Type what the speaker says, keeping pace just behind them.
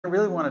I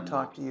really want to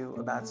talk to you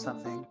about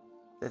something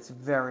that's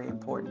very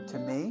important to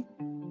me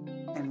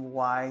and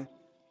why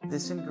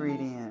this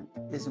ingredient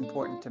is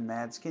important to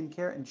MAD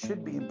skincare and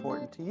should be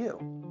important to you.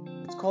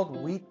 It's called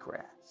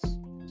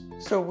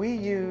wheatgrass. So we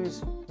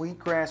use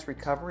wheatgrass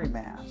recovery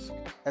mask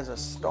as a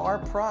star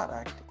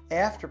product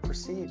after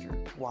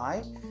procedure.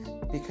 Why?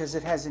 Because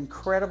it has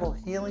incredible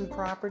healing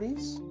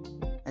properties.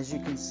 As you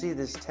can see,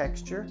 this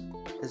texture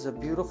is a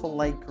beautiful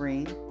light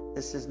green.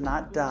 This is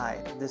not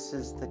dyed. This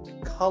is the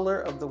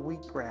color of the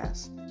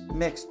wheatgrass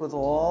mixed with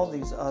all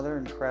these other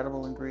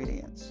incredible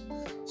ingredients.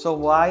 So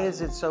why is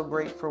it so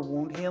great for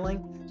wound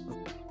healing?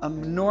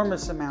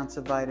 Enormous amounts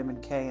of vitamin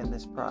K in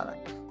this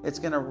product. It's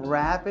going to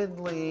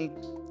rapidly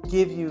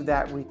give you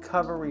that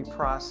recovery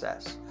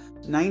process.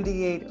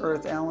 98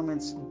 earth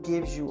elements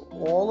gives you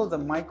all of the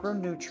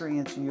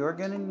micronutrients you're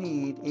going to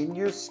need in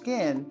your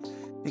skin,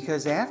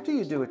 because after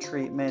you do a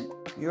treatment,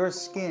 your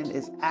skin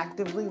is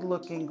actively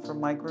looking for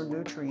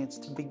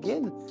micronutrients to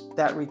begin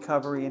that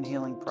recovery and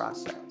healing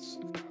process.